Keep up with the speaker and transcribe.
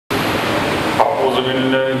أعوذ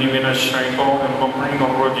بالله من الشيطان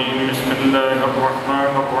الرجيم بسم الله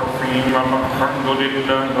الرحمن الرحيم الحمد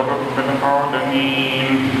لله رب العالمين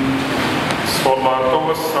الصلاة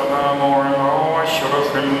والسلام على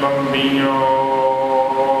أشرف الأنبياء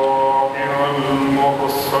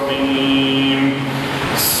والمرسلين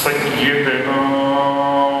سيدنا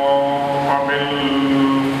أبي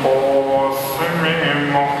القاسم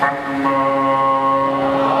محمد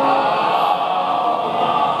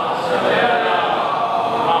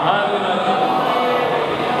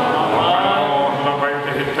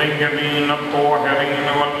الطاهرين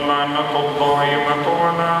واللعنة الدائمة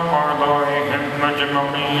على أعدائهم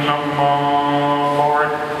أجمعين أما بعد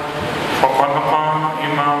فقد قال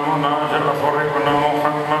إمامنا جعفر بن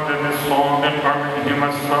محمد الصادق عليه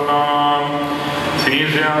السلام في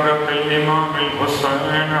زيارة الإمام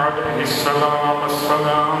الحسين عليه السلام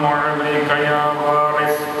السلام عليك يا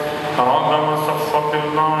وارث آدم صفة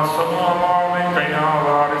الله السلام عليك يا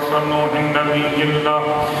وارث نوح نبي الله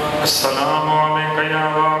السلام عليك يا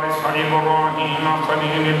وارث إبراهيم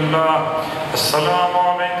خليل الله السلام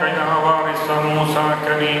عليك يا وارث موسى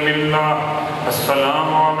كريم الله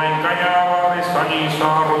السلام عليك يا وارث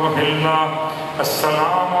عيسى روح الله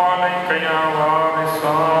السلام عليك يا وارث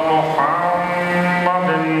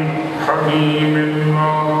محمد حبيب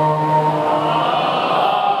الله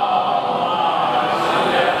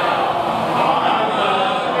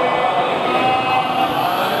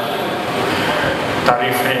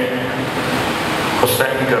تعریفیں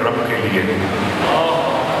حسین کے رب کے لیے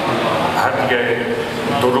ہدیہ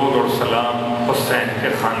درود اور سلام حسین کے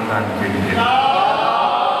خاندان کے لیے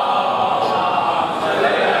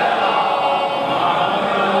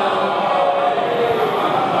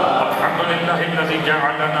الحمدللہ الذی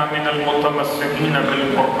جعلنا من المتمسکین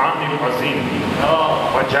بالقرآن العظیم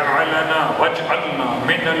واجعلنا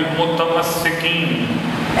من المتمسکین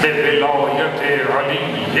بولایت علی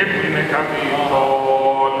ابن ابی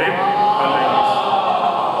طالب علیہ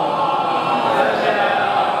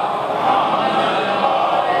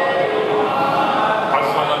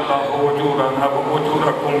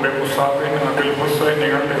وأجوركم بمصابنا بالحسين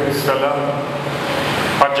عليه السلام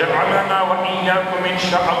فجعلنا وإياكم إن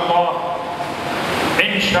شاء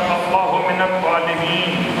الله من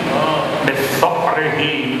الطالبين بثأره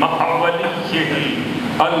مع وليه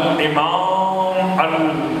الإمام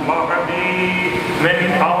المهدي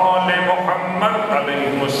من آل محمد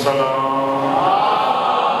عليه السلام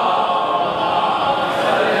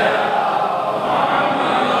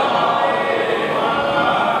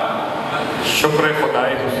شکر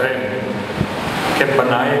خدائے حسین کہ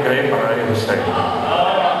بنائے گئے برائے حسین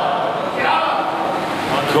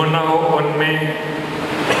کیوں نہ ہو ان میں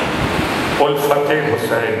الفت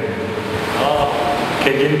حسین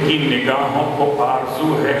کہ جن کی نگاہوں کو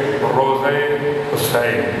آرزو ہے روضہ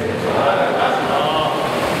حسین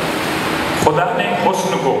خدا نے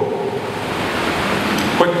حسن کو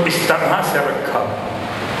کچھ اس طرح سے رکھا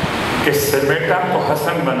کہ سمیٹا تو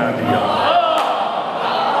حسن بنا دیا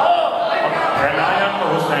پھیلایا تو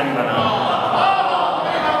حسین بنا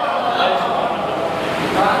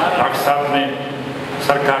ڈاکٹر صاحب نے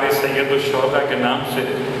سرکار سید-ush-Shuhada کے نام سے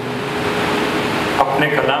اپنے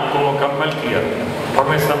کلام کو مکمل کیا اور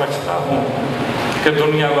میں سمجھتا ہوں کہ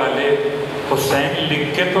دنیا والے حسین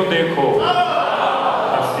لکھ کے تو دیکھو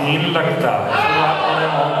حسین لگتا ہے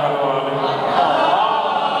محمد والے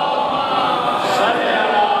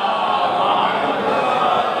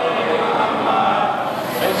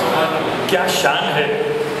کیا شان ہے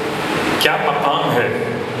کیا مقام ہے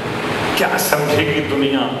کیا سمجھے گی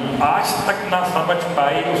دنیا آج تک نہ سمجھ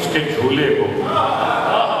پائی اس کے جھولے کو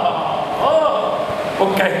وہ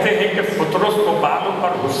کہتے ہیں کہ فطرس کو بالوں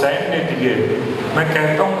پر حسین نے دیے میں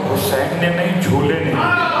کہتا ہوں حسین نے نہیں جھولے نہیں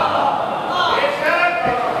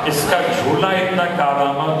اس کا جھولا اتنا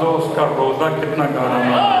کارآمد ہو اس کا روزہ کتنا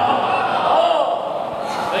کارآمد ہو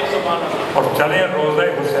اور چلیں روزہ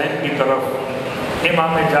حسین کی طرف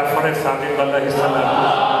امام جعفر صادق علیہ السلام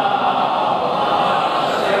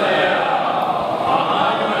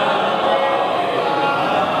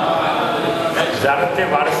زیارت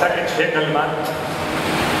وارثہ کے 6 کلمات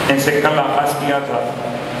ان سے کل آغاز کیا تھا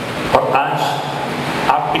اور آج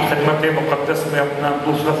آپ کی خدمت مقدس میں اپنا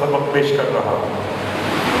دوسرا سبق پیش کر رہا ہوں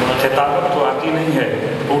خطابت تو آتی نہیں ہے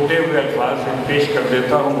ٹوٹے ہوئے الفاظ میں پیش کر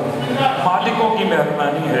دیتا ہوں مالکوں کی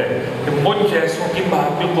مہربانی ہے کہ مجھ جیسوں کی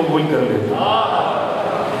بات بھی قبول کر لیتا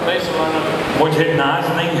مجھے ناز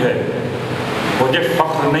نہیں ہے مجھے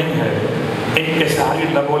فخر نہیں ہے انکساری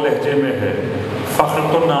لب و لہجے میں ہے فخر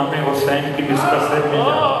تو نام حسین کی نسبت سے مل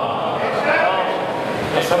جاتا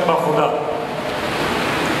قسم بخدا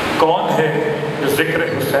کون ہے جو ذکر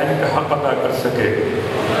حسین کا حق ادا کر سکے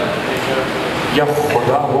یا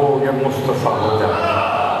خدا ہو یا مصطفیٰ ہو جائے۔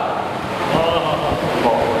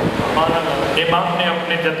 امام نے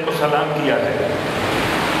اپنے جد کو سلام کیا ہے۔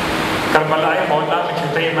 کربلائے مولا میں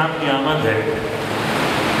چھٹے امام کی آمد ہے،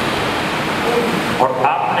 اور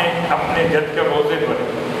آپ نے اپنے جد کے روزے پر،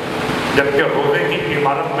 جبکہ روزے کی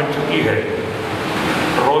عمارت بن چکی ہے،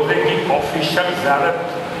 روزے کی آفیشل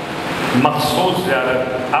زیارت، مخصوص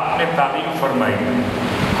زیارت آپ نے تعلیم فرمائی،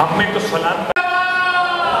 ہم میں تو سلام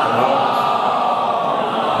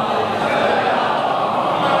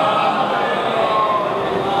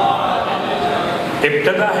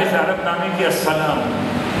ابتدا ہے زیارت نامے کی السلام،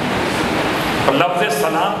 اور لفظ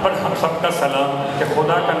سلام پر ہم سب کا سلام، کہ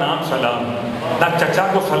خدا کا نام سلام، نہ چچا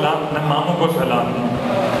کو سلام، نہ ماموں کو سلام،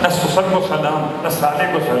 نہ سسر کو سلام، نہ سالے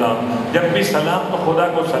کو سلام، جب بھی سلام تو خدا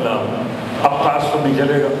کو سلام۔ اب پاس تو نہیں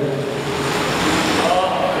چلے گا،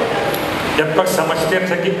 جب تک سمجھتے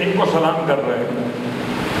تھے کہ ان کو سلام کر رہے ہیں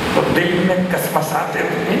تو دل میں کسمساتے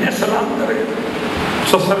تھے انہیں سلام کرے،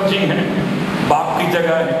 سسر جی ہیں، باپ کی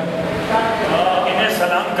جگہ ہے، انہیں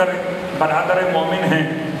سلام کرے، برادر مومن ہیں،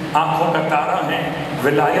 آنکھوں کا تارہ ہیں،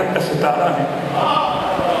 ولایت کا ستارہ ہیں،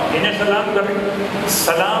 انہیں سلام کرے۔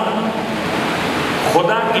 سلام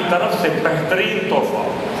خدا کی طرف سے بہترین تحفہ،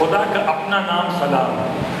 خدا کا اپنا نام سلام۔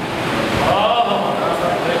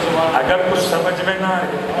 اگر کچھ سمجھ میں نہ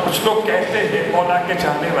آئے، کچھ لوگ کہتے ہیں مولا کے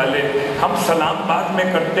چاہنے والے، ہم سلام بعد میں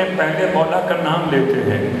کرتے ہیں، پہلے مولا کا نام لیتے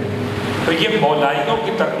ہیں، تو یہ مولائیوں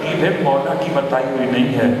کی ترکیب ہے، مولا کی بتائی ہوئی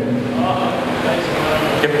نہیں ہے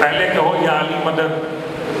کہ پہلے کہو یا علی مدد،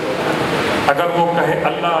 اگر وہ کہے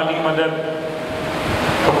اللہ علی مدد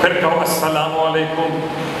تو پھر کہو السلام علیکم،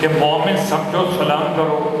 کہ مومن سمجھو سلام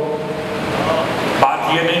کرو۔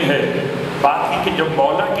 بات یہ نہیں ہے، بات یہ کہ جو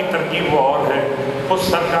مولا کی ترکیب وہ اور ہے۔ اس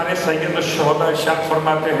سرکار سید-ush-Shuhada ارشاد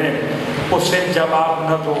فرماتے ہیں اسے جواب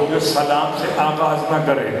نہ دو جو سلام سے آغاز نہ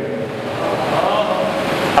کرے۔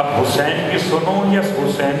 اب حسین کی سنو یا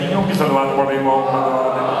حسینیوں کی صلوات پڑھے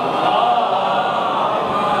محمد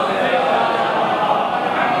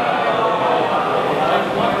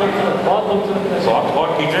بہت غور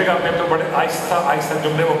کیجئے گا، میں تو بڑے آہستہ آہستہ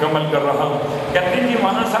جملے مکمل کر رہا ہوں۔ کہتے ہیں کہ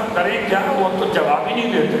مولانا صاحب کریں کیا، وہ تو جواب ہی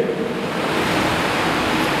نہیں دیتے۔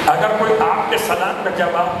 اگر کوئی آپ کے سلام کا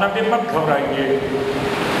جواب نہ دے مت گھبرائیے،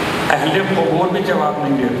 اہل قبور بھی جواب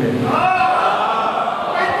نہیں دیتے۔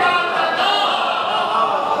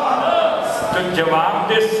 جو جواب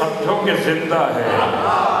دے سمجھو کہ زندہ ہے،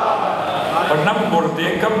 ورنہ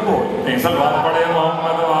مردے کب بولتے ہیں۔ صلوات پڑھے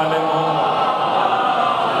محمد والے محمد۔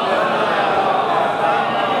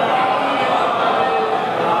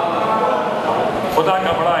 خدا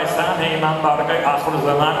کا بڑا احسان ہے، امامبارگاہ آخر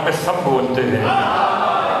زمان پہ سب بولتے ہیں۔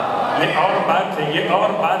 یہ اور بات ہے، یہ اور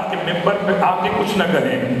بات کہ ممبر پہ آ کے کچھ نہ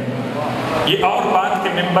کہیں، یہ اور بات کہ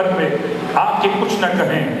ممبر پہ آ کے کچھ نہ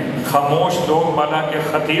کہیں، خاموش لوگ ملا کے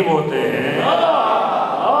خطیب ہوتے ہیں۔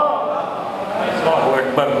 اللہ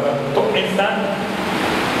اکبر۔ تو انسان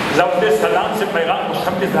لفظ سلام سے پیغام کو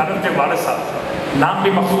سمجھے، زیارت وارثہ نام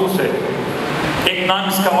بھی مخصوص ہے، ایک نام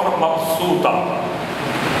اس کا اور مبسوطہ،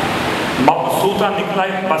 مبسوطہ نکلا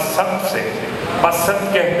ہے بسط سے،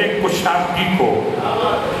 بسط کہتے کشادگی کو،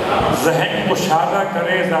 ذہن کشادہ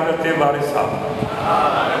کرے زیارت وارثہ،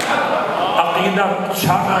 عقیدہ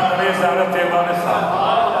کشادہ کرے زیارت وارثہ،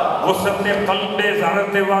 وسعت قلب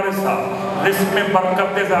زیارت وارثہ، رزق میں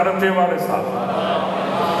برکت زیارت وارثہ،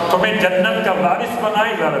 تمہیں جنت کا وارث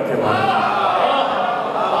بنائے زیارت وارثہ۔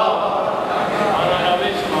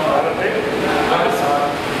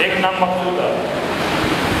 ایک نام مقصود ہے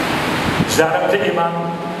زیارت امام،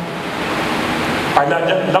 پہلا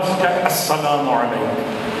لفظ کیا ہے السلام علیکم۔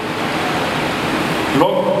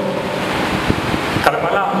 لوگ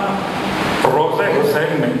کربلا روضہ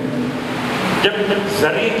حسین میں جب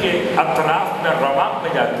زری کے اطراف میں رواق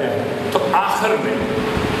میں جاتے ہیں تو آخر میں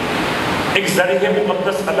ایک زری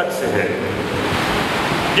مقدس الگ سے ہے،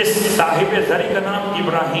 جس صاحب زری کا نام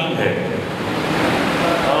ابراہیم ہے۔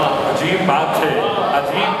 عجیب بات ہے،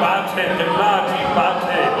 عجیب بات ہے، عجیب بات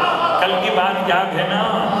ہے۔ کل کی بات یاد ہے نا،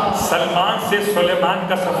 سلمان سے سلیمان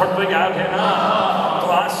کا سفر تو یاد ہے نا،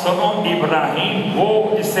 تو آج سنو ابراہیم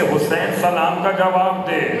وہ جسے حسین سلام کا جواب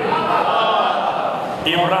دے۔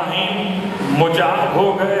 ابراہیم مجاب ہو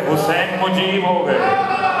گئے، حسین مجیب ہو گئے۔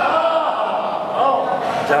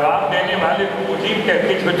 جواب دینے والے کو مجیب کہتے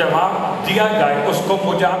ہیں، جو جواب دیا گئے اس کو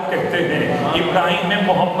مجاب کہتے ہیں۔ ابراہیم میں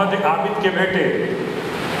محمد عابد کے بیٹے،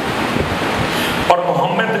 اور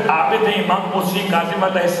محمد عابد امام موسیٰ کاظم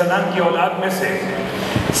علیہ السلام کی اولاد میں سے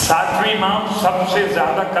 7ویں امام سب سے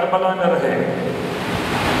زیادہ کربلا میں رہے،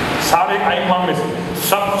 سارے ائمہ میں سے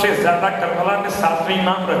سب سے زیادہ کربلا میں 7ویں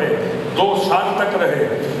امام رہے، 2 سال تک رہے۔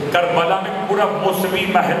 کربلا میں پورا موسمی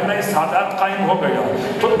محلہ سادات قائم ہو گیا۔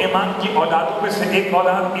 تو امام کی اولادوں میں سے ایک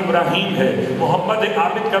اولاد ابراہیم ہے، محمد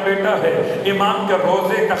عابد کا بیٹا ہے، امام کے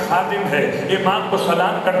روزے کا خادم ہے، امام کو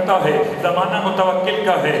سلام کرتا ہے، زمانہ متوکل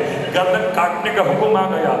کا ہے۔ گردن کاٹنے کا حکم آ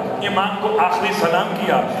گیا، امام کو آخری سلام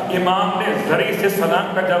کیا، امام نے زری سے سلام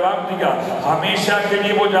کا جواب دیا، ہمیشہ کے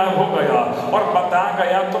لیے وہ جا ہو گیا اور بتا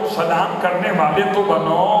گیا تم سلام کرنے والے تو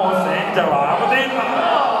بنو، حسین جواب دے گا۔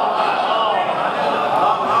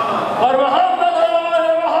 اور محمد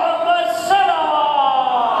محمد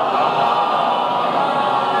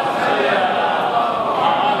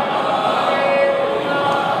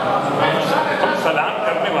تم سلام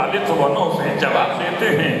کرنے والے تو بنو، حسین جواب دیتے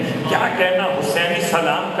ہیں۔ کیا کہنا، حسینی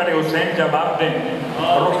سلام کرے، حسین جواب دیں۔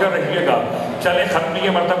 رک کر رہیے گا، چلے ختمی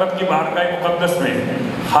مرتبت کی بارگاہ مقدس میں،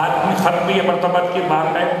 ختمی مرتبت کی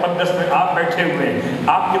بارگاہ مقدس میں آپ بیٹھے ہوئے،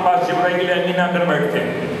 آپ کے پاس جبرائیل امین آ کر بیٹھتے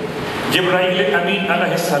ہیں۔ جبرائیل امین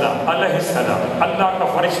علیہ السلام اللہ کا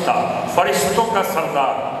فرشتہ، فرشتوں کا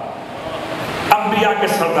سردار، انبیاء کے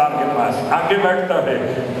سردار کے پاس آگے بیٹھتا ہے۔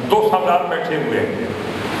 2 سردار بیٹھے ہوئے،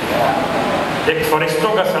 ایک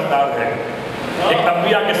فرشتوں کا سردار ہے، ایک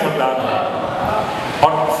انبیاء کے سردار ہے۔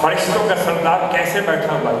 اور فرشتوں کا سردار کیسے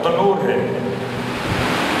بیٹھا ہوا؟ تو نور ہے۔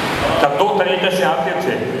 تب 2 طریقے سے آتے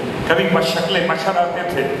تھے، کبھی بشکل مشر آتے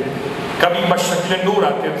تھے، کبھی بشکل نور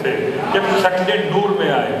آتے تھے۔ جب شکل نور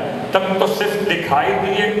میں آئے تب تو صرف دکھائی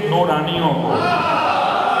دیے نورانیوں کو،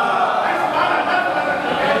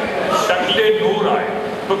 شکل نور آئے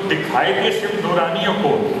تو دکھائی دیے صرف نورانیوں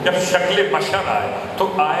کو۔ جب شکل بشر آئے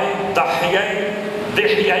تو آئے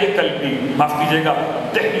دحیۂ قلبی، معاف کیجئے گا،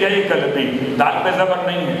 دحیۂ قلبی، دال پہ زبر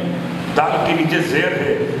نہیں ہے، دال کے نیچے زیر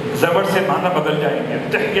ہے، زبر سے معنی بدل جائیں گے۔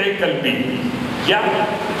 دحیۂ قلبی یا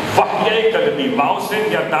وحیۂ قلبی، واو سے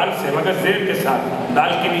یا دال سے، مگر زیر کے ساتھ،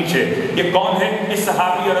 دال کے نیچے۔ یہ کون ہے؟ یہ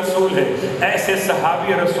صحابی رسول ہے۔ ایسے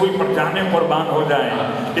صحابی رسول پر جانے قربان ہو جائیں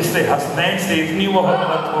اس سے حسنین سے اتنی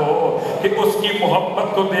محبت ہو کہ اس کی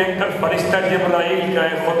محبت کو دیکھ کر فرشتہ جبرائیل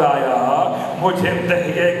کہے خدایا مجھے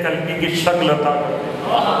دحیۂ قلبی کی شکل عطا کر۔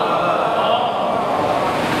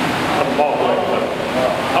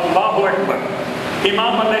 اللہ اکبر۔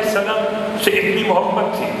 امام علیہ السلام سے اتنی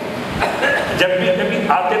محبت تھی، جب بھی کبھی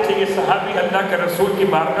آتے تھے یہ صحابی اللہ کے رسول کی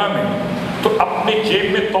بارگاہ میں تو اپنے جیب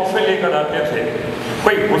میں تحفے لے کر آتے تھے۔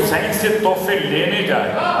 کوئی حسین سے تحفے لینے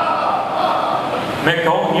جائے، میں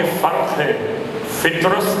کہوں یہ فرق ہے،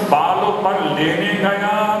 فطرس بالوں پر لینے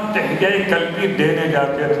گیا، دحیۂ قلبی دینے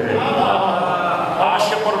جاتے تھے۔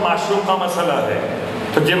 عاشق اور معشوق کا مسئلہ ہے،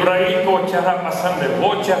 تو جبرائیل کو چہرہ پسند ہے،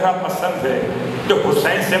 وہ چہرہ پسند ہے جو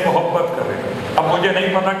حسین سے محبت کرے۔ اب مجھے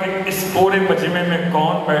نہیں پتا کہ اس پورے مجمع میں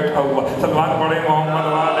کون بیٹھا ہوا، سلوات پڑھے محمد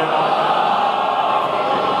والے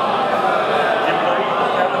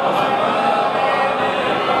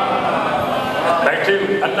بیٹھے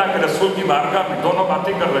اللہ کے رسول کی بارگاہ میں، دونوں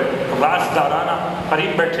باتیں کر رہے، رازدارانہ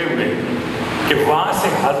قریب بیٹھے ہوئے کہ وہاں سے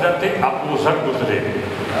حضرت ابو ذر گزرے،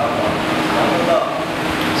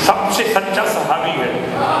 سب سے سچا صحابی ہے،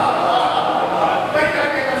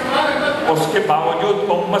 اس کے باوجود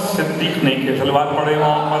امت صدیق نہیں کہ صلوات پڑھے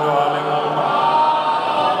محمد والے محمد۔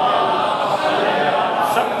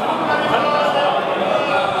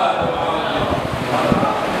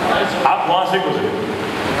 آپ وہاں سے گزرے،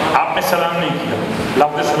 آپ نے سلام نہیں کیا،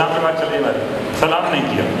 لفظ سلام کے بعد چلے گئے، سلام نہیں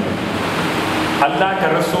کیا۔ اللہ کے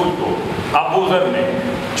رسول کو ابو ذر نے،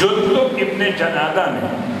 جندب ابن جنادہ نے،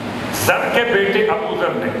 زر کے بیٹے ابو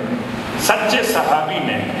ذر نے، سچے صحابی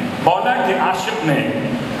نے، مولا کے عاشق نے،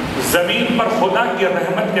 زمین پر خدا کی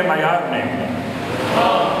رحمت کے معیار نے،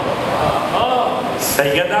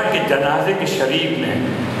 سیدہ کے جنازے کے شریک نے،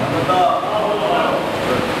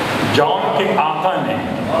 جون کے آقا نے،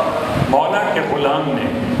 مولا کے غلام نے،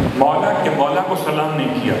 مولا کے مولا کو سلام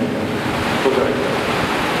نہیں کیا۔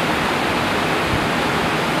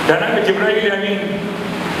 جناب جبرائیل امین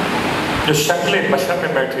جو شکل بشر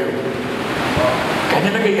میں بیٹھے ہوئے کہنے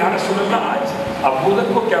لگے یا رسول اللہ آج ابو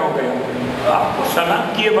ذر کو کیا ہو گیا، آپ کو سلام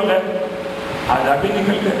کیے بغیر آج آپ ہی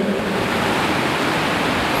نکل گئے،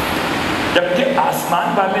 جبکہ آسمان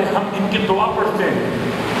والے ہم ان کی دعا پڑھتے ہیں،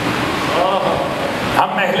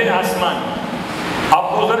 ہم اہل آسمان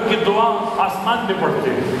ابو ذر کی دعا آسمان پہ پڑھتے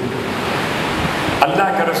ہیں۔ اللہ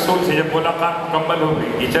کے رسول سے جب ملاقات مکمل ہو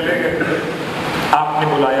گئی یہ چلے گئے، آپ نے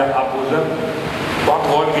بلایا ابو ذر، بہت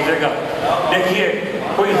غور کیجیے گا، دیکھیے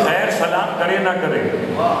کوئی غیر سلام کرے نہ کرے،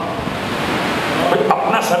 کوئی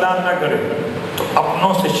اپنا سلام نہ کرے تو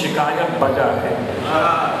اپنوں سے شکایت بجا ہے۔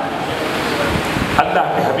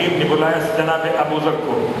 اللہ کے حبیب نے بلایا جناب ابو ذر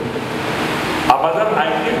کو، ابو ذر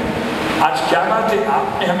آئیے، آج کیا بات ہے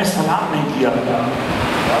آپ نے ہمیں سلام نہیں کیا۔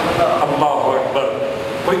 اللہ اکبر.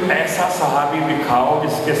 کوئی ایسا صحابی دکھاؤ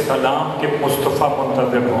جس کے سلام کے مصطفیٰ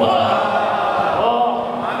منتظر ہو.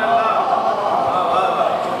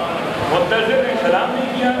 منتظر نے سلام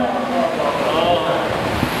نہیں کیا.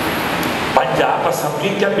 پنجاب اسمبلی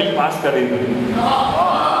کیا بل پاس کرے گی؟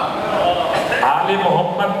 آل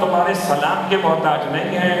محمد تمہارے سلام کے محتاج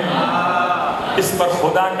نہیں ہیں. اس پر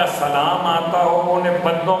خدا کا سلام آتا ہو, انہیں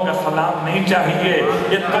بندوں کا سلام نہیں چاہیے.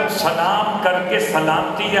 یہ تم سلام کر کے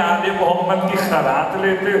سلامتی آل محمد کی خیرات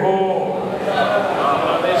لیتے ہو.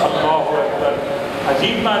 اللہ اکبر.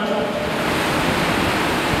 عجیب بات.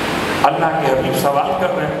 اللہ کے حبیب سوال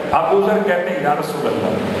کر رہے ہیں. ابو ذر کہتے ہیں یا رسول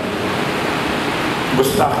اللہ,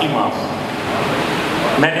 گستاخی معاف,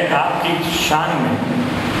 میں نے آپ کی شان میں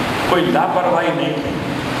کوئی لاپرواہی نہیں کی,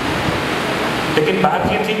 لیکن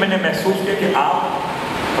بات یہ تھی میں نے محسوس کیا کہ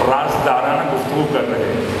آپ رازدارانہ گفتگو کر رہے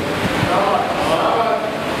ہیں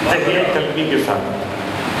ذہین قلبی کے ساتھ,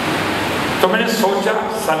 تو میں نے سوچا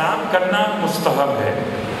سلام کرنا مستحب ہے,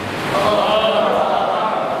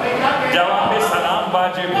 جواب سلام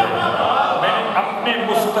واجب ہے. میں نے اپنے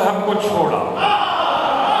مستحب کو چھوڑا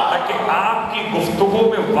تاکہ آپ کی گفتگو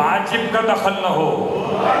میں واجب کا دخل نہ ہو.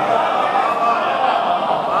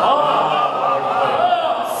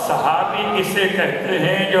 صحابی اسے کہتے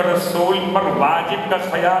ہیں جو رسول پر واجب کا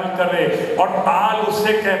خیال کرے, اور آل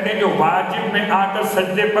اسے کہتے ہیں جو واجب میں آ کر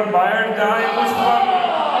سجدے پر بیٹھ جائے مجھ پر.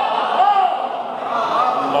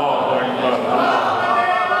 اللہ اکبر.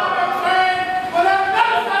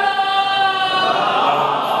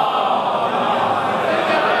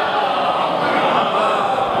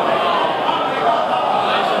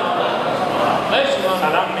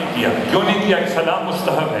 سلام نہیں کیا. کیوں نہیں کیا؟ سلام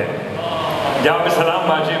مستحب ہے, جواب سلام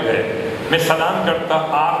واجب ہے. میں سلام کرتا,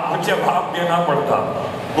 آپ کو جواب دینا پڑتا,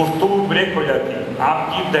 گفتگو بریک ہو جاتی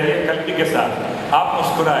آپ کی دہیہ قلبی کے ساتھ. آپ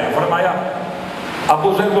مسکرائے, فرمایا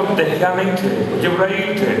ابو ذر وہ دہیہ نہیں تھے, وہ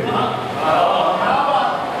جبرائیل تھے.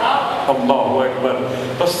 اللہ اکبر.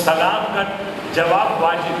 تو سلام کا جواب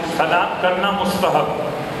واجب, سلام کرنا مستحب.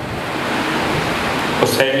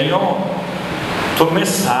 حسینیوں, تمہیں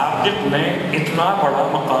صادق نے اتنا بڑا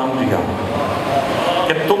مقام دیا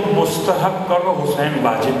کہ تم مستحب کرو, حسین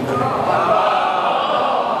واجب کرو.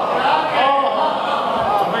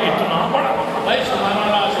 تمہیں اتنا بڑا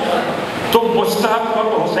تم مستحب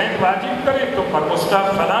کرو, حسین واجب کرے, تو پر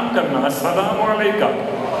مستحب سلام کرنا. السلام علیکم.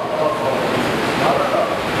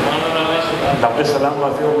 آپ سلام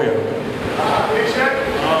واضح ہو گیا.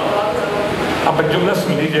 اب جملہ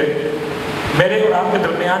سن لیجئے. میرے اور آپ کے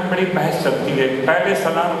درمیان بڑی بحث چلتی ہے, پہلے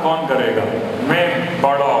سلام کون کرے گا؟ میں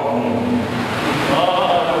بڑا ہوں,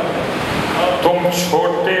 تم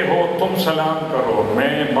چھوٹے ہو, تم سلام کرو. میں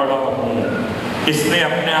بڑا ہوں. اس نے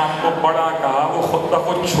اپنے آپ کو بڑا کہا, وہ خود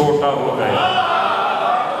بخود چھوٹا ہو گیا.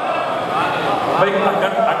 بھائی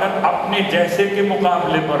اگر اپنے جیسے کے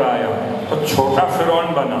مقابلے پر آیا تو چھوٹا فرعون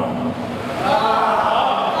بنا,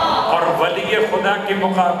 اور ولی خدا کے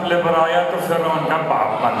مقابلے پر آیا تو فرعون کا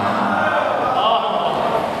باپ بنا.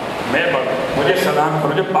 میں بڑا, مجھے سلام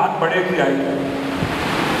کرو. جب بات بڑے کی آئی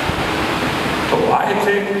تو آئے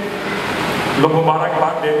تھے لوگ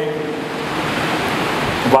مبارکباد دے دی.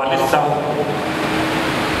 والد صاحب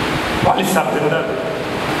زندہ تھے,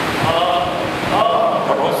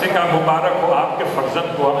 پڑوسی کا مبارک ہو, آپ کے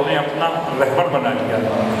فرزند کو ہم نے اپنا رہبر بنا لیا.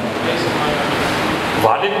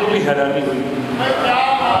 والد کو بھی حیرانی ہوئی,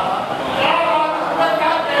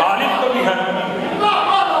 والد کو بھی حیرانی ہوئی.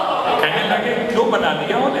 کہنے لگے کیوں بنا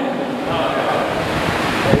لیا انہیں؟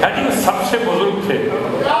 یعنی سب سے بزرگ تھے,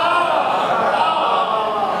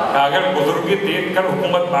 اگر بزرگی دیکھ کر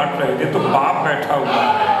حکومت بانٹ رہے تھے تو باپ بیٹھا ہوا ہے.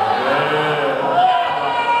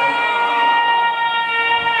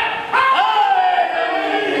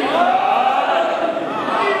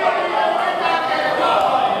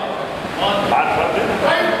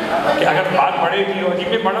 کہ اگر بات بڑے کی ہو, جی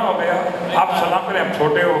میں بڑا ہو گیا, آپ سلام کریں, آپ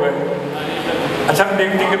چھوٹے ہو گئے. اچھا ہم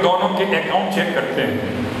دیکھتے ہیں کہ دونوں کے اکاؤنٹ چیک کرتے ہیں.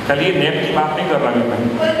 کل یہ نیب کی بات نہیں کر رہا میں,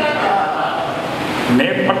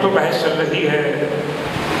 نیب پر تو بحث چل رہی ہے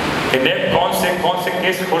کہ نیب کون سے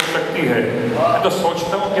کیس کھول سکتی ہے. میں تو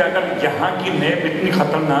سوچتا ہوں کہ اگر یہاں کی نیب اتنی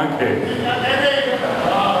خطرناک ہے,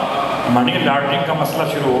 منی لانڈرنگ کا مسئلہ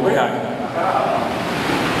شروع ہو گیا ہے,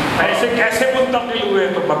 پیسے کیسے منتقل ہوئے,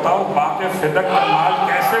 تو بتاؤ باپ صدق کا مال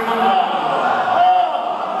کیسے منتقل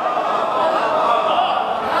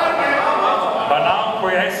بناؤ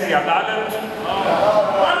کوئی ایسی عدالت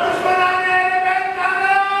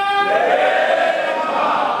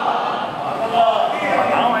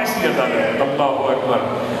بناؤ ایسی عدالت. اللہ اکبر.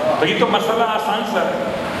 تو یہ تو مسئلہ آسان سا ہے.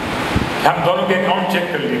 ہم دونوں کے اکاؤنٹ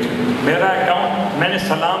چیک کر لیجیے. میرا اکاؤنٹ, میں نے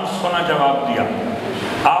سلام سنا, جواب دیا,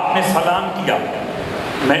 آپ نے سلام کیا,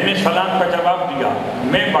 میں نے سلام کا جواب دیا،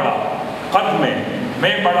 میں بڑا قد میں،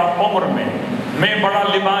 میں بڑا عمر میں، میں بڑا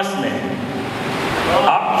لباس میں،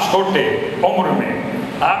 آپ چھوٹے عمر میں،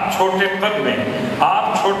 آپ چھوٹے قد میں، آپ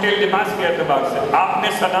چھوٹے لباس کے اعتبار سے۔ آپ نے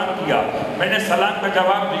سلام کیا، میں نے سلام کا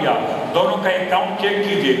جواب دیا، دونوں کا اکاؤنٹ چیک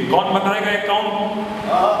کیجئے۔ کون بتائے گا اکاؤنٹ؟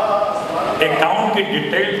 اکاؤنٹ کی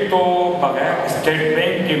ڈیٹیل تو بغیر اسٹیٹ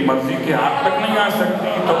بینک کی مرضی کے آپ تک نہیں آ سکتی،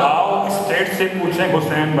 تو آؤ اسٹیٹ سے پوچھیں،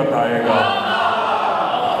 حسین بتائے گا۔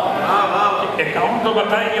 اکاؤنٹ تو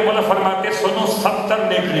بتائیں گے، مولا فرماتے سنو 70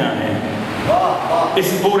 نیکیاں ہیں، اس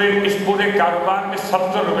پورے کاروبار میں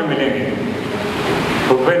 70 روپے ملیں گے،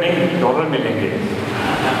 روپے نہیں ڈالر ملیں گے۔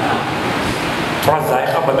 تھوڑا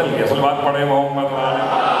ذائقہ بدل گیا، صلوات پڑھے محمد والے۔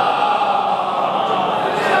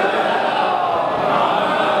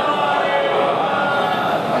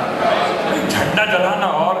 جھنڈا جلانا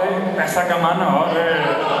اور ہے، پیسہ کمانا اور ہے۔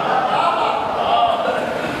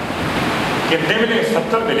 کتنے ملیں؟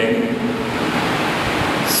 70 ملیں گے،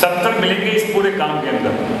 70 ملیں گے اس پورے کام کے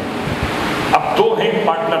اندر۔ اب دو ہیں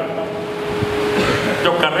پارٹنر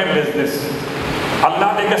جو کر رہے ہیں بزنس، اللہ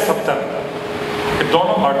دے گا 70، کہ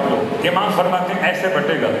دونوں بانٹ لو۔ امام فرماتے ہیں ایسے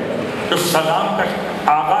بٹے گا، جو سلام کا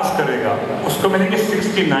آغاز کرے گا اس کو ملیں گے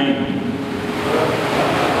 69،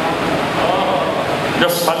 جو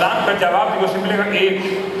سلام کا جواب دے گا اسے ملے گا 1۔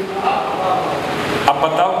 اب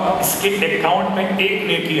بتاؤ اس کے اکاؤنٹ میں 1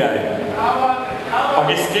 نیکی آئے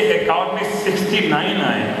اور اس کے اکاؤنٹ میں 69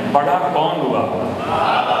 آئے، بڑا کون ہوا؟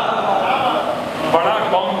 بڑا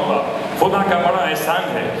کون ہوا؟ خدا کا بڑا احسان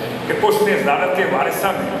ہے کہ اس نے زیارت وارثہ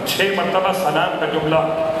میں 6 مرتبہ سلام کا جملہ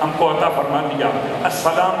ہم کو عطا فرما دیا۔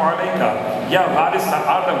 السلام علیکہ یا وارث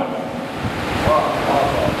آدم۔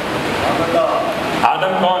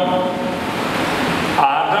 آدم کون؟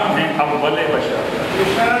 آدم ہے اول بشر،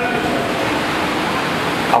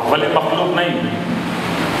 اول مخلوق نہیں،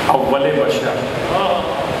 اول بشر۔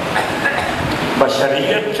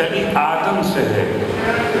 بشریت چلی آدم سے ہے،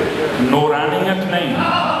 نورانیت نہیں۔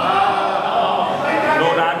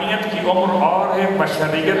 نورانیت کی عمر اور ہے،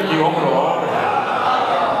 بشریت کی عمر اور ہے۔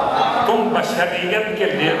 تم بشریت کے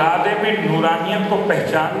لحاظے میں نورانیت کو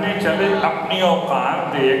پہچاننے چلے، اپنی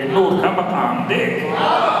اوقات دیکھ، نور کا مقام دیکھ۔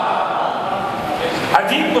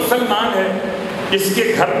 عجیب مسلمان ہے جس کے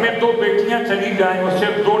گھر میں 2 بیٹیاں چلی جائیں اسے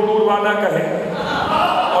 2 نور والا کہے،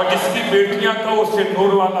 اور جس کی بیٹیاں کا اسے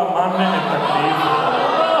نور والا ماننے میں تکلیف ہے۔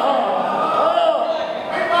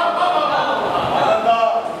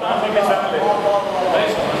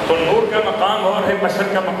 تو نور کا مقام اور ہے، بشر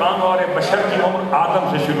کا مقام اور ہے۔ بشر کی عمر آدم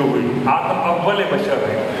سے شروع ہوئی، آدم اول بشر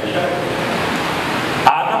ہے،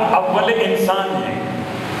 آدم اول انسان ہے،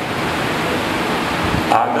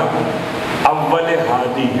 آدم اول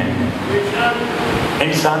ہادی ہیں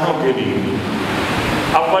انسانوں کے لیے،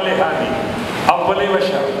 اول ہادی، اول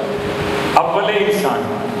بشر، اول انسان۔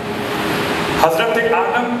 حضرت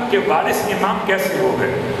آدم کے وارث امام کیسے ہو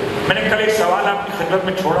گئے؟ میں نے کل ایک سوال آپ کی خدمت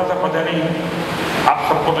میں چھوڑا تھا، پتہ نہیں آپ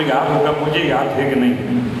سب کو تو یاد ہوگا، مجھے یاد ہے کہ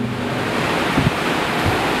نہیں۔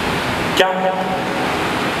 کیا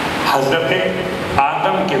حضرت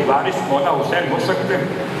آدم کے وارث مولا حسین ہو سکتے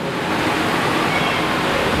ہیں؟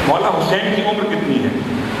 مولا حسین کی عمر کتنی ہے؟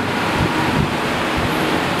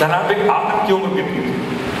 جناب آدم کی عمر کتنی ہے؟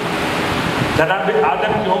 جناب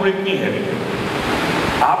آدم کی عمر اتنی ہے،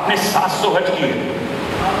 آپ نے 700 حج کیے،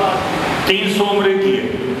 300 عمریں کیے،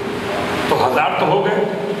 تو 1000 تو ہو گئے۔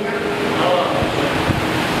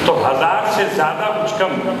 تو 1000 سے زیادہ کچھ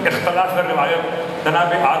کم اختلاف روایت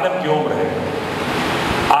جناب آدم کی عمر ہے۔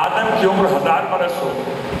 آدم کی عمر 1000 برس ہو،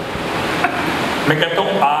 میں کہتا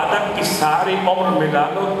ہوں آدم کی ساری عمر ملا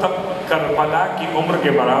لو تب کربلا کی عمر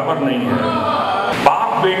کے برابر نہیں ہے۔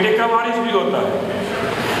 باپ بیٹے کا وارث بھی ہوتا ہے،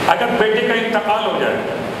 اگر بیٹے کا انتقال ہو جائے،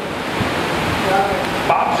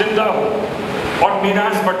 باپ زندہ ہو اور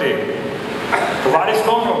میراث بٹے، تو وارث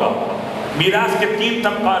کون ہوگا؟ میراث کے 3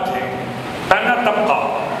 طبقات ہیں۔ پہلا طبقہ،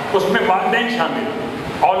 اس میں والدین شامل،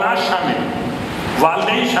 اولاد شامل،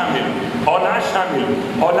 والدین شامل، اولاد شامل،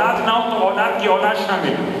 اولاد نہ ہو تو اولاد کی اولاد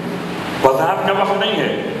شامل۔ وضاحت کا وقت نہیں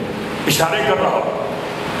ہے، اشارے کر رہا ہوں۔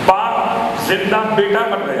 باپ زندہ، بیٹا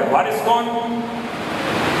مر گیا، وارث کون؟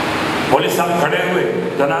 مولوی صاحب کھڑے ہوئے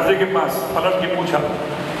جنازے کے پاس، پلٹ کے پوچھا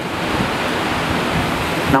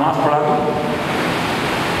نماز پڑھا دو؟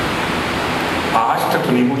 آج تک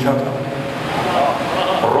نہیں پوچھا تھا،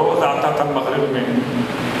 روز آتا تھا مغرب میں،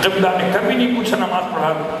 قبلہ نے کبھی نہیں پوچھا نماز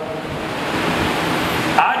پڑھا دو۔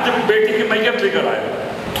 آج جب بیٹی کی میت لے کر آئے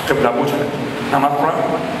تو قبلہ پوچھا نماز پڑھا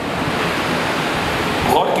دو۔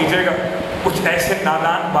 غور کیجئے گا، کچھ ایسے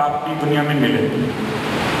نادان باپ بھی دنیا میں ملے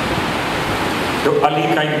جو علی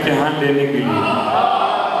کا امتحان لینے کے لیے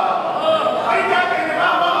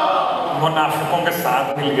منافقوں کے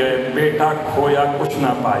ساتھ مل گئے، بیٹا کھویا کچھ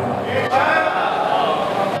نہ پایا.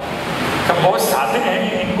 کہ بہت سادے ہیں،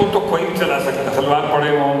 ان کو تو کوئی بھی چلا سکتا. سلوات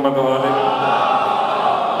پڑھے محمد والے.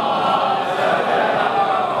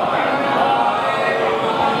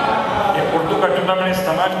 یہ اردو کا جملہ میں نے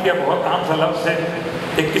استعمال کیا، بہت عام سا لفظ ہے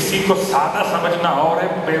کہ کسی کو سادہ سمجھنا اور ہے،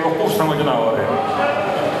 بے وقوف سمجھنا اور ہے.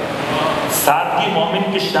 سادگی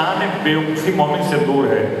مومن کی شان ہے، بے وقوفی مومن سے دور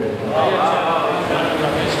ہے.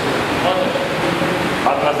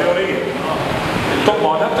 بات واضح ہو رہی ہے؟ تو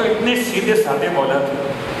مولا تو اتنے سیدھے سادے مولا تھے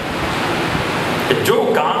کہ جو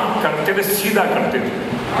کام کرتے تھے سیدھا کرتے تھے،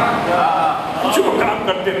 جو کام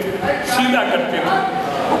کرتے تھے سیدھا کرتے تھے.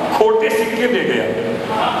 وہ کھوٹے سکے دے گیا.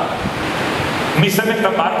 مصر میں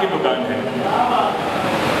تمبار کی دکان ہے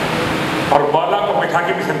اور مولا کو بٹھا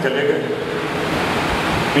کے مصر چلے گئے.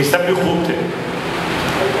 مصر بھی خوب تھے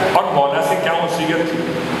اور مولا سے کیا وصیت تھی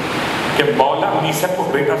کہ مولا مصر کو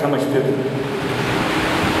بیٹا سمجھتے تھے.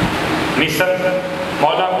 مصر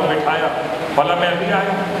مولا کو بٹھایا، مولا میں ابھی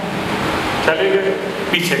آیا، چلے گئے.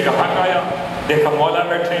 پیچھے کہاں آیا، دیکھا مولا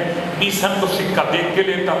بیٹھے. مصر تو سکہ دیکھ کے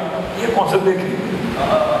لیتا، یہ کون سے دیکھیں.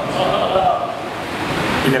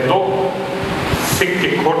 انہیں دو سکے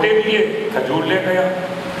کھوٹے دیے، کھجور لے گیا.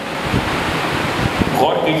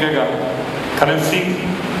 غور کیجیے گا، کرنسی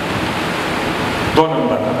 2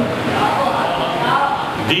 نمبر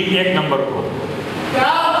دی 1 نمبر کو.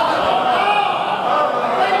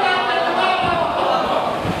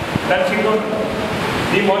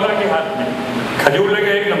 دی مولا کے ہاتھ میں، کھجور لے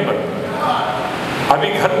گیا 1 نمبر. ابھی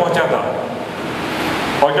گھر پہنچا تھا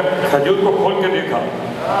اور جب کھجور کو کھول کے دیکھا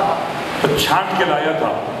تو چھانٹ کے لایا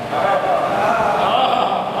تھا.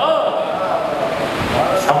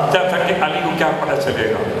 سمجھا تھا کہ علی کو کیا پتہ چلے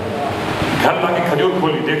گا. گھر لا کے کھجور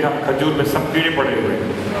کھولی، دیکھا کھجور میں سب کیڑے پڑے ہوئے.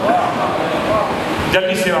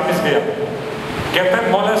 جلدی سے واپس گیا، کہتا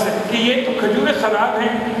ہے مولا سے کہ یہ تو کھجوریں خراب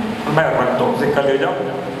ہیں. میں رکھ دو، سکہ لے جاؤ.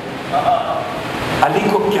 علی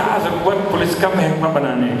کو کیا ضرورت پولیس کا محکمہ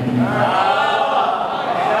بنانے کی.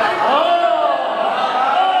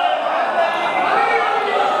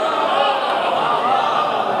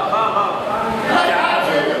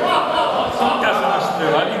 کیا سمجھتے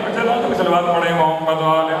ہو؟ علی کو چلا دو، سلوات پڑھے محمد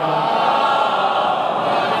والے.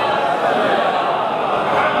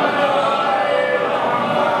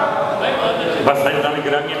 بس سجدان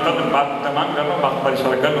گرامی اتنا بات تمام کر رہا ہوں، بات پر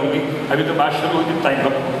اشارہ کر لوں گی. ابھی تو بات شروع ہوئی، ٹائم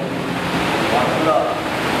پر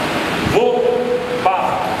وہ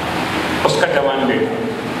باپ اس کا جوان بیٹا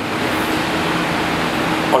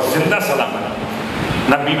اور زندہ سلامت،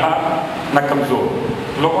 نہ بیمار نہ کمزور.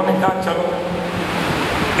 لوگوں نے کہا چلو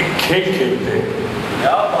ایک کھیل کھیلتے،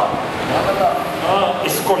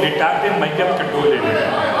 اس کو لٹاتے میت کے ڈولے میں،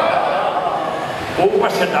 اوپر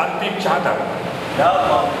سے ڈالتے چادر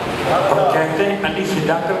اور کہتے ہیں علی سے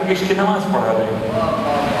جا کر اس کی نماز پڑھا دیں.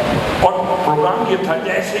 اور پروگرام یہ تھا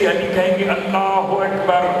جیسے ہی علی کہیں گے اللہ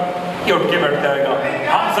اکبر، یہ اٹھ کے بیٹھ جائے گا،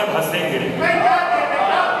 ہم سب ہنسیں گے.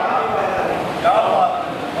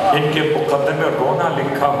 ان کے مقدمے میں رونا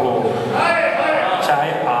لکھا ہو،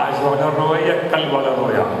 چاہے آج والا روئے یا کل والا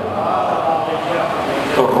رویا،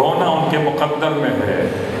 تو رونا ان کے مقدر میں ہے.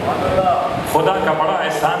 خدا کا بڑا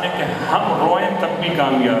احسان ہے کہ ہم روئیں تب بھی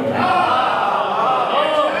کامیاب ہیں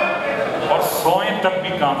اور سوئیں تب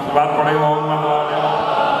بھی کام. بات پڑھے محمد والے.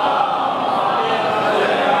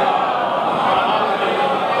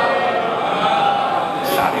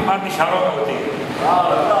 ساری بات اشاروں میں ہوتی ہے.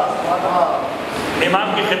 امام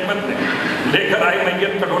کی خدمت میں لے کر آئے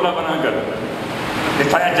میت کا ڈھولا بنا کر،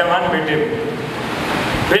 دکھایا جوان بیٹے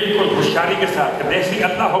بالکل ہوشیاری کے ساتھ، دیسی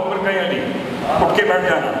اللہ اکبر کہے علی اٹھ کے بیٹھ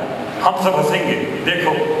جانا، ہم سب ہنسیں گے.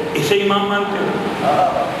 دیکھو اسے امام مانتے ہو،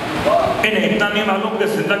 انہیں اتنا نہیں معلوم کہ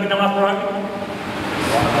زندہ کی نماز پڑھا گی.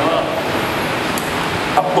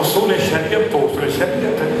 اب اصول شریعت تو اصول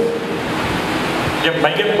شریعت ہے. جب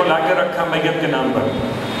میت کو لا کے رکھا میت کے نام پر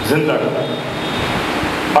زندہ،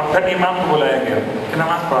 اور پھر امام کو بلایا گیا کہ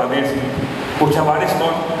نماز پڑھا دیں. پوچھا وارث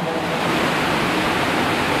کون؟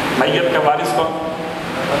 میت کا وارث کون؟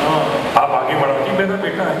 آپ آگے بڑھا کہ میرا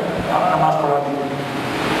بیٹا ہے، آپ نماز پڑھا دیجیے.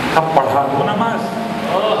 کب پڑھا دوں نماز؟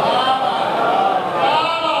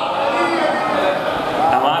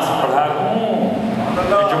 نماز پڑھا دوں،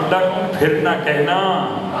 جملہ کو پھر نہ کہنا.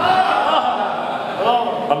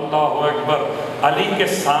 اللہ اکبر. علی کے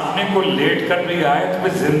سامنے کو لیٹ کر بھی آئے تو میں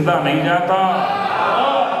زندہ نہیں جاتا.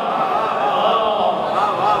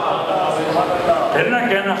 پھر نہ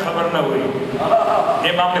کہنا خبر نہ ہوئی.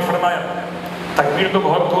 امام نے فرمایا تکبیر تو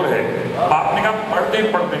بہت دور ہے. آپ نے کہا پڑھ دیں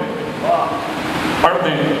پڑھ دیں پڑھ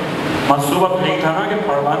دیں. منصوبہ تو نہیں تھا نا کہ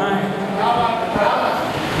پڑھوانا ہے.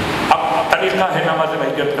 اب طریقہ ہے نماز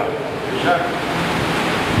میت کا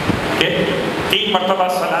کہ 3 مرتبہ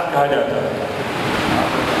الصلاۃ کہا جاتا ہے،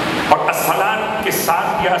 اور الصلاۃ کے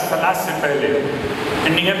ساتھ یا الصلاۃ سے پہلے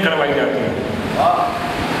نیت کروائی جاتی ہے،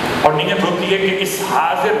 اور نیت ہوتی ہے کہ اس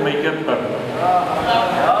حاضر میت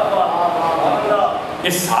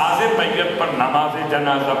پر نماز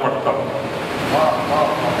جنازہ پڑھتا ہوں،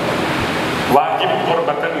 واجب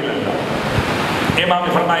قربۃ اللہ۔ امام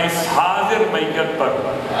نے فرمایا اس حاضر میت پر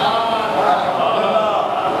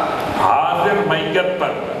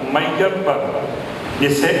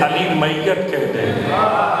جسے علی میت کہتے ہیں،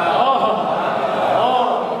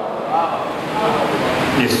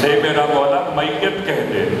 جسے میرا مولا میت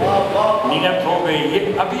کہتے ہیں، نیت ہو گئی۔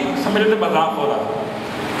 یہ ابھی سمجھ لیتے مذاق ہو رہا،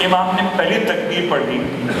 امام نے پہلی تکبیر پڑھی،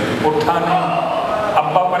 اٹھا نہیں،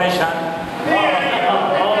 ابا پریشان،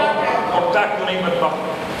 اٹھا کیوں نہیں بتا،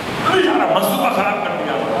 سارا منصوبہ خراب کر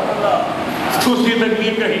دیا۔ دوسری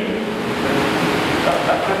تکبیر کہی،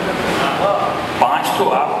 5 تو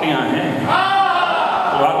آپ کے یہاں ہیں،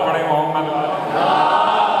 بات پڑھے محمد،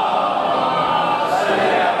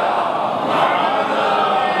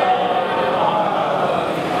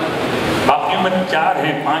 باقی میں 4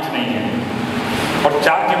 ہیں، 5 نہیں ہیں، اور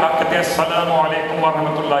 4 کے بعد کہتے ہیں السلام علیکم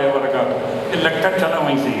ورحمۃ اللہ وبرکاتہ۔ یہ لگتا چلا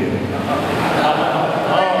وہیں سے ہی ہے،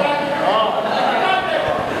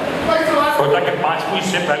 سوچا کہ 5ویں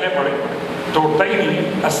سے پہلے پڑھے، توڑتا ہی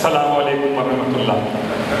نہیں السلام علیکم ورحمۃ اللہ،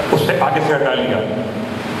 اس سے آگے سے ہٹا لیا۔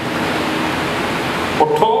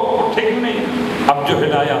 اٹھے کیوں نہیں؟ اب جو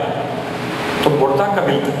ہلایا تو مردہ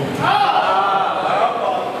قبل تھا،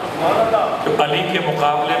 جو علی کے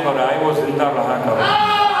مقابلے پر آئے وہ زندہ رہا کرو۔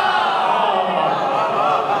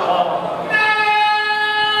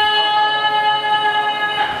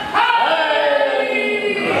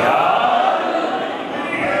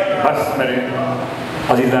 بس میرے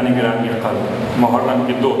عزیزان گرامی قلب، محرم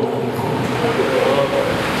کی 2 تاریخ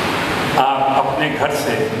آپ اپنے گھر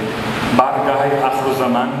سے بارگاہ آخر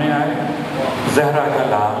زمان میں آئے، زہرا کا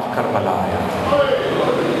لال کربلا آیا،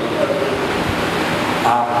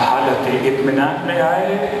 آپ حالت اطمینان میں آئے،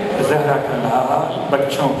 زہرا کا لال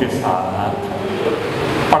بچوں کے ساتھ،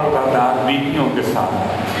 پردہ دار بیویوں کے ساتھ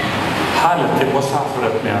حالت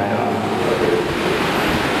مسافرت میں آیا۔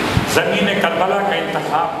 زمین کربلا کا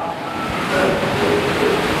انتخاب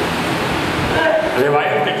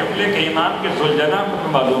روایت کے جملے کے امام کے ذوالجناح کو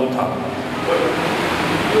معلوم تھا،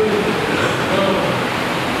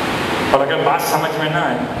 اور اگر بات سمجھ میں نہ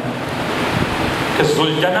آئے کہ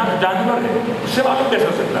ذوالجناح جانور ہے، اس سے معلوم کیسے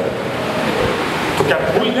ہو سکتا ہے؟ تو کیا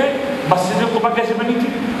بھول گئے مسجد قباء کیسے بنی تھی؟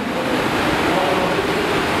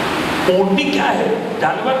 اونٹنی کیا ہے؟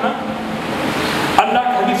 جانور نا۔ اللہ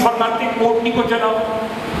کے حبیب فرماتے ہیں اونٹنی کو چلاؤ،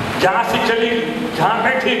 جہاں سے چلے گی، جہاں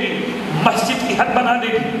بیٹھے گی، مسجد کی حد بنا دے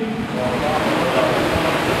گی۔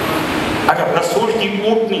 اگر رسول کی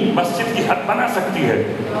اونٹنی مسجد کی حد بنا سکتی ہے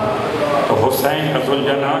تو حسین کا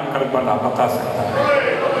ذوالجناح کربلا بتا سکتا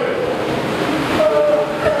ہے۔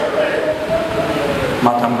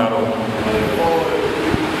 ماتم دارو،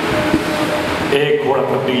 ایک گھوڑا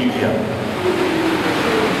تبدیل کیا،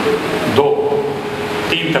 2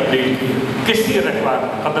 3 تبدیل کی، کسی رہبر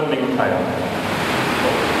قدم نہیں اٹھایا۔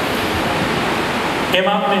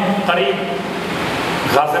 امام نے قریب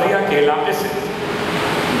غازریہ کے علاقے سے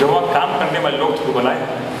جو وہاں کام کرنے والے لوگ کو بلائے،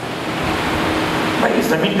 بھائی اس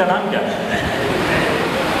زمین کا نام کیا ہے؟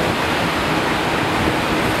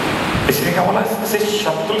 اس نے کہا بولا اسے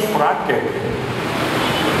شط الفرات کہتے ہیں،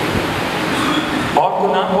 اور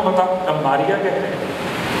کوئی نام کو بتا، کمباریا کہتے ہیں،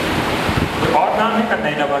 کوئی اور نام ہے،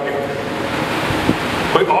 نینوا کہتے ہیں،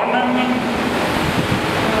 کوئی اور نام نہیں،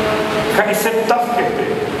 کہ اسے تف کہتے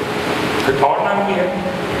ہیں، کوئی اور نام بھی ہے۔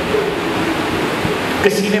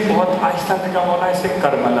 کسی نے بہت آہستہ سے کہا مولا اسے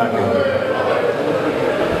کربلا کہتے ہیں،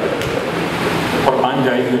 اور مان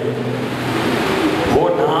جائیے وہ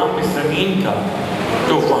نام اس زمین کا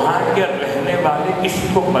جو وہاں کے رہنے والے کسی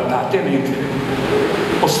کو بتاتے نہیں تھے،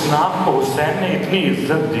 اس نام کو حسین نے اتنی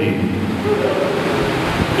عزت دی،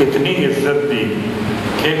 اتنی عزت دی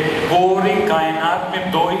کہ پوری کائنات میں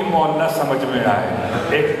 2 ہی مولا سمجھ میں آئے،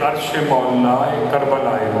 ایک عرش مولا، ایک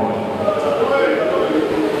کربلائے مولا۔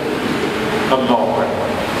 اللہ اکبر۔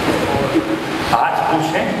 آج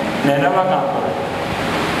پوچھیں نینوا کہاں پر ہے،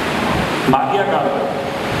 مالیہ کہاں پر ہے،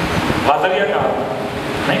 غازریہ کہاں پر ہے،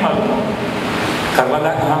 نہیں معلوم،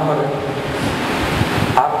 کربلا کہاں پر ہے۔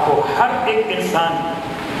 آپ کو ہر ایک انسان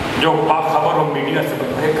جو باخبر ہو میڈیا سے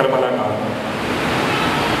بتا ہے کربلا کہاں پر ہے،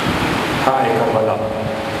 ہاں ہے کربلا۔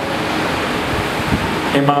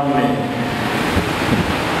 امام نے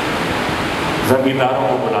زمینداروں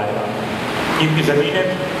کو بلایا، ان کی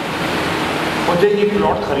زمینیں مجھے یہ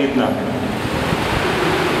پلاٹ خریدنا ہے،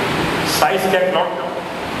 سائز کیا پلاٹ کا؟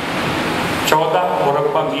 14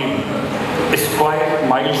 مربع میل، اسکوائر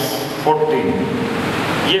مائلز 14،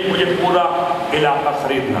 یہ مجھے پورا علاقہ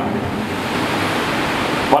خریدنا ہے۔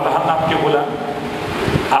 والا ہم آپ کے غلام،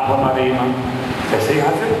 آپ ہمارے امام، ایسے ہی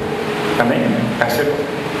حاضر کہ نہیں؟ ایسے تو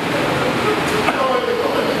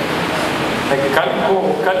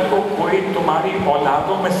کل کو کوئی تمہاری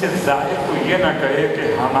اولادوں میں سے زائر کو یہ نہ کہے کہ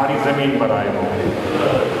ہماری زمین پر آئے ہو۔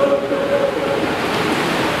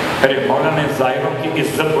 میرے مولا نے زائروں کی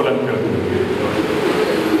عزت بلند کر دی۔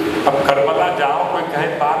 اب کربلا جاؤ، کوئی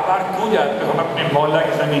کہے بار بار کیوں جاتے ہو؟ ہم اپنے مولا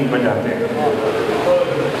کی زمین پر جاتے ہیں۔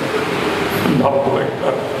 اللہ اکبر۔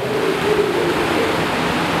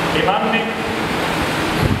 امام نے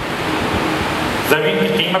زمین کی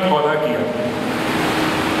قیمت کو ادا کیا،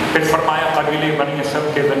 پھر فرمایا قبیلے بنی اسد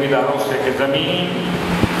کے زمینداروں سے کہ زمین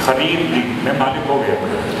خرید لی، میں مالک ہو گیا،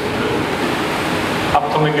 اب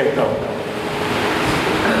تمہیں کہتا ہوں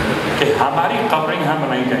کہ ہماری قبریں یہاں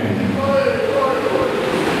بنائی جائیں گی،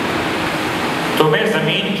 تمہیں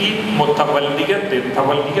زمین کی متولیت دیتا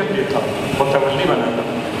ہوں، متولی بنانا،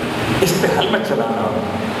 اس پہ حل مت چلانا،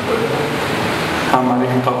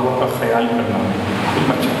 ہماری قبروں کا خیال کرنا، حل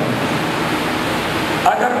مت چلانا۔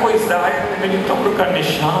 اگر کوئی زائر میری قبر کا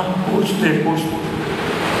نشان پوچھتے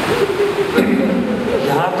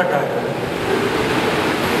یہاں تک آئے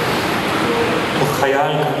تو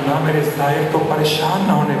خیال کرنا میرے زائر کو پریشان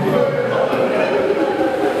نہ ہونے دے۔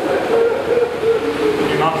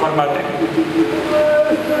 امام فرماتے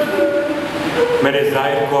میرے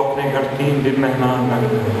زائر کو اپنے گھر 3 دن مہمان نہ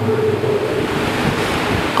کرنا۔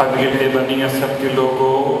 قبیلے بنی اسد کے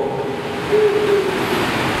لوگوں،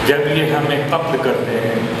 جب یہ ہمیں قتل کرتے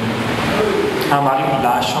ہیں ہماری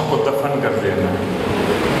لاشوں کو دفن کر دینا،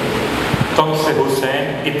 تم سے حسین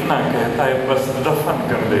اتنا کہتا ہے بس دفن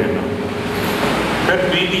کر دینا۔ پھر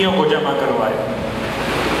بیویوں کو جمع کروائے،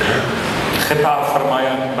 خطاب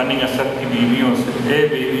فرمایا بنی اسد کی بیویوں سے، اے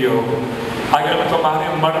بیویوں، اگر تمہارے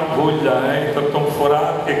مرد بھول جائے تو تم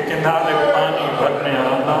فرات کے کنارے پانی بھرنے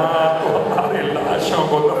آنا، تو ہمارے لاشوں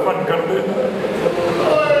کو دفن کر دینا۔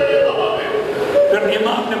 پھر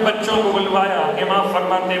امام نے بچوں کو بلوایا، امام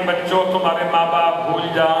فرماتے ہیں بچوں تمہارے ماں باپ بھول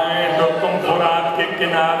جائیں تو تم فرات کے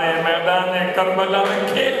کنارے میدان کربلا میں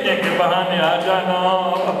کھیلنے کے بہانے آ جانا،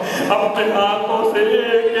 اپنے ہاتھوں سے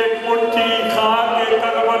ایک مٹھی خاک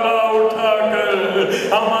کربلا اٹھا کر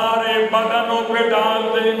ہمارے بدنوں پہ ڈال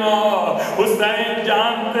دینا۔ حسین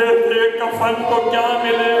جانتے تھے کفن کو کیا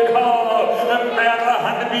ملے گا،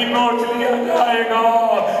 پیراہن بھی نوچ لیا جائے گا۔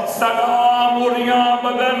 سلام اڑیاں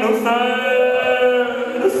بدن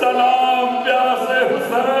حسین، سلام پیاسے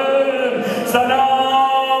حسین،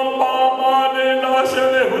 سلام پامال لاش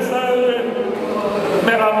حسین۔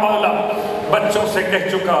 میرا مولا بچوں سے کہہ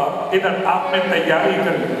چکا ادھر آپ نے تیاری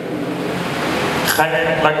کر لی، خیر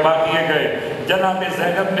لگوا دیے گئے۔ جناب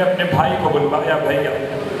زینب نے اپنے بھائی کو بلوایا، بھیا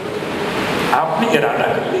آپ نے ارادہ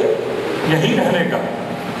کر لیا یہی رہنے کا،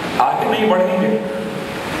 آگے نہیں بڑھیں گے؟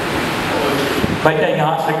 بھیا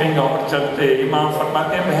یہاں سے کہیں اور چلتے۔ امام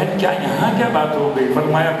فرماتے ہیں بہن کیا یہاں کیا بات ہو گئی؟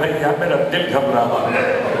 فرمایا بھیا میرا دل گھبرا رہا ہے۔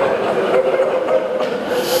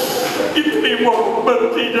 اتنی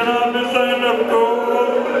محبت تھی جناب زینب کو،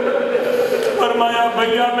 فرمایا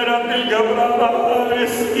بھیا میرا دل گھبرا رہا ہے،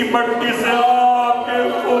 اس کی مٹی سے آپ کے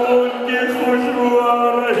خون کی خوشبو آ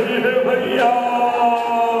رہی ہے۔ بھیا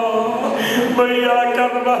بھیا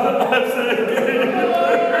کربلا سے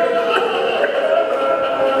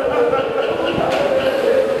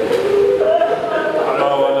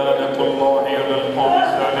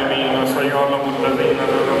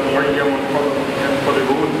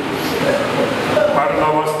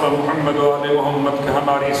محمد و آل محمد کے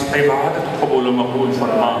ہماری اس عبادت قبول و مقبول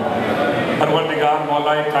فرما۔ پروردگار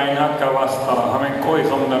مولا کائنات کا واسطہ ہمیں کوئی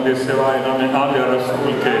غم نہ دے سوائے غم آل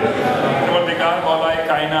رسول کے۔ پروردگار مولا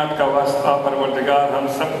کائنات کا واسطہ پروردگار ہم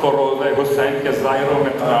سب کو روضہ حسین کے ظاہروں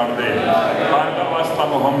میں قرار دے۔ کا واسطہ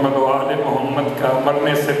محمد و آل محمد کا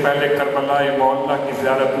مرنے سے پہلے کربلائے مولا کی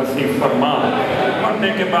زیارت نصیب فرما، مرنے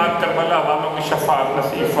کے بعد کربلا والوں کی شفاعت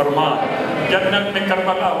نصیب فرما، جنت میں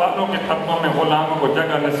کربلا والوں کے قدموں میں غلاموں کو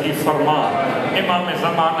جگہ نصیب فرما، امام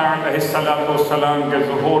زمان علیہ السلام کے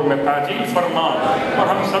ظہور میں تاجیل فرما، اور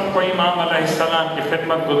ہم سب کو امام علیہ السلام کی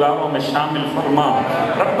خدمت گزاروں میں شامل فرما۔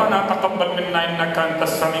 ربنا تقبل منا انک انت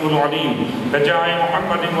السمیع العلیم بجاہ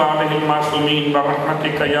محمد وعلیہ المعصومین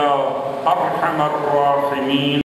برحمتک یا ارحم الراحمین۔